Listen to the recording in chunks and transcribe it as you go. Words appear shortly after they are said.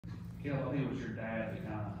Caleb, I think it was your dad that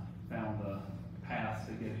kind of found the path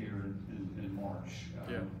to get here in March.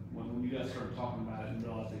 Yeah. When you guys started talking about it and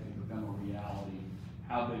realized it could become a reality,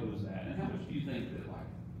 how big was that? And how much do you think that like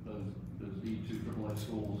those D2 AAA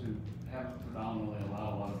schools who haven't predominantly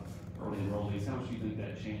allowed a lot of early enrollees, how much do you think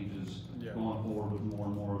that changes going forward with more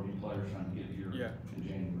and more of you players trying to get here in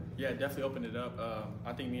January? Yeah, it definitely opened it up.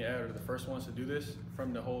 I think me and Ed are the first ones to do this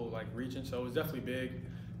from the whole like region, so it was definitely big.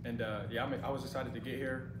 And yeah, I was excited to get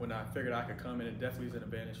here when I figured I could come, and it definitely is an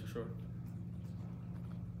advantage for sure.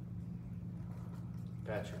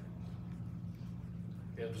 Patrick.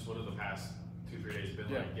 Yeah, just what have the past 2-3 days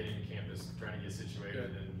been like getting to campus, trying to get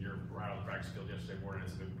situated, and you're right on the practice field yesterday morning.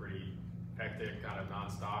 It's been pretty hectic, kind of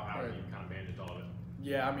nonstop. How have you kind of managed all of it?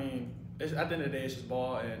 Yeah, I mean, at the end of the day, it's just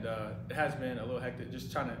ball, and it has been a little hectic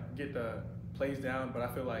just trying to get the plays down, but I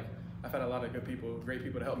feel like I've had a lot of good people, great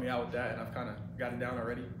people to help me out with that, and I've kind of got it down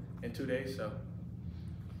already in 2 days, so.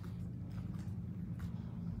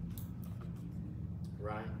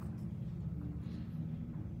 Ryan?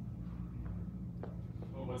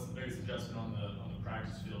 Well, what's the biggest adjustment on the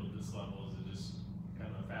practice field at this level? Is it just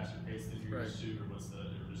kind of a faster pace that you're used to, or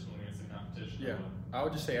you're just going against the competition? Yeah, I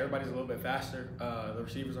would just say everybody's a little bit faster. The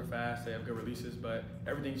receivers are fast, they have good releases, but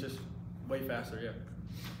everything's just way faster, yeah.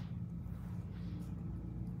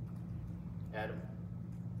 Adam?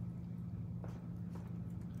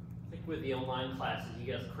 I think with the online classes,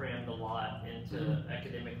 you guys crammed a lot into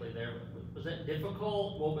academically there. Was that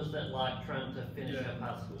difficult? What was that like trying to finish up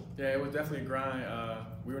high school? Yeah, it was definitely a grind.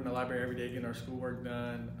 We were in the library every day getting our schoolwork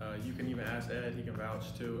done. You can even ask Ed, he can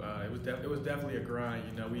vouch too. It was definitely a grind.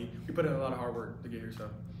 You know, we put in a lot of hard work to get here. So.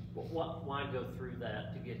 Why go through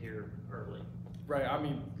that to get here early? Right. I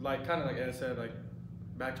mean, like kind of like Ed said, like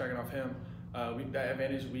backtracking off him. That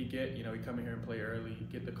advantage we get, you know, we come in here and play early,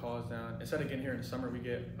 get the calls down. Instead of getting here in the summer, we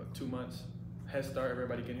get 2 months head start.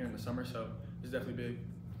 Everybody getting here in the summer, so it's definitely big.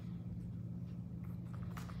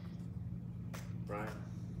 Brian?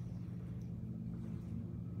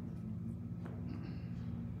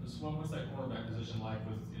 What was that cornerback position like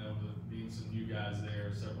with, you know, being some new guys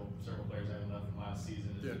there, several players having left from last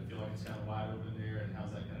season? Does it feel like it's kind of wide open there, and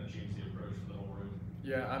how's that kind of changed the approach for the whole room?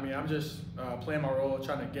 Yeah, I mean, I'm just playing my role,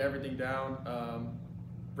 trying to get everything down.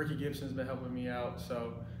 Ricky Gibson's been helping me out,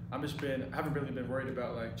 so I haven't really been worried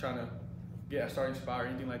about like trying to get a starting spot or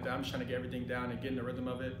anything like that. I'm just trying to get everything down and get in the rhythm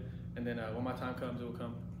of it, and then when my time comes, it will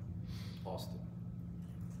come. Austin?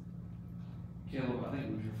 Caleb, I think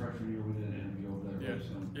it was your freshman year we did an interview over there.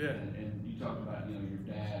 And you talked about, you know, your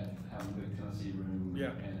dad having a big Tennessee room.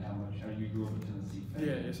 And how you grew up a Tennessee fan.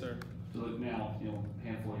 Yeah, yes sir. So look now, you know, a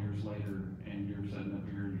handful of years later, and you're sitting up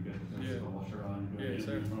here, you got the Tennessee football shirt on, you're doing it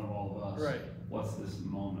in front of all of us. Right. What's this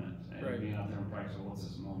moment? And being out there in practice, what's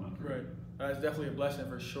this moment? Right. It's definitely a blessing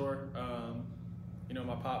for sure. You know,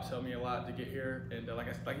 my pops helped me a lot to get here, and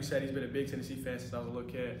like you said, he's been a big Tennessee fan since I was a little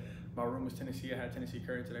kid. My room was Tennessee. I had Tennessee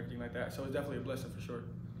currents and everything like that, so it's definitely a blessing for sure.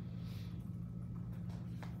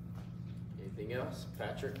 Anything else?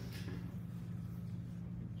 Patrick?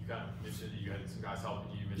 You kind of mentioned you had some guys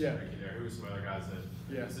helping you. You mentioned Ricky there. Who are some other guys that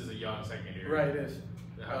this is a young second year? Right, it is.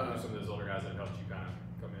 Who are some of those older guys that helped you kind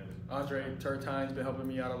of come in? Andre Turtine's been helping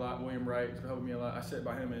me out a lot. William Wright's been helping me a lot. I sit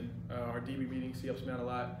by him in our DB meetings. He helps me out a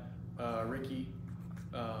lot. Ricky,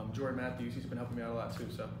 Jordan Matthews, he's been helping me out a lot too.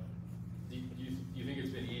 So. Do you think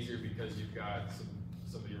it's been easier because you've got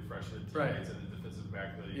some of your freshman teammates in the defensive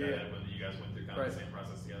backfield? You got Edwin, that you guys went through kind of the same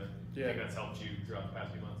process together. Do you think that's helped you throughout the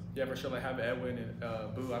past few months? Yeah, for sure. Like having Edwin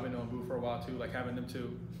and Boo, I've been knowing Boo for a while too. Like having them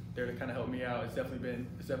two there to kind of help me out. It's definitely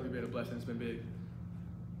been a blessing. It's been big.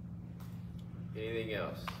 Anything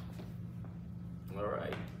else? All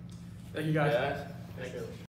right. Thank you guys. Thank you.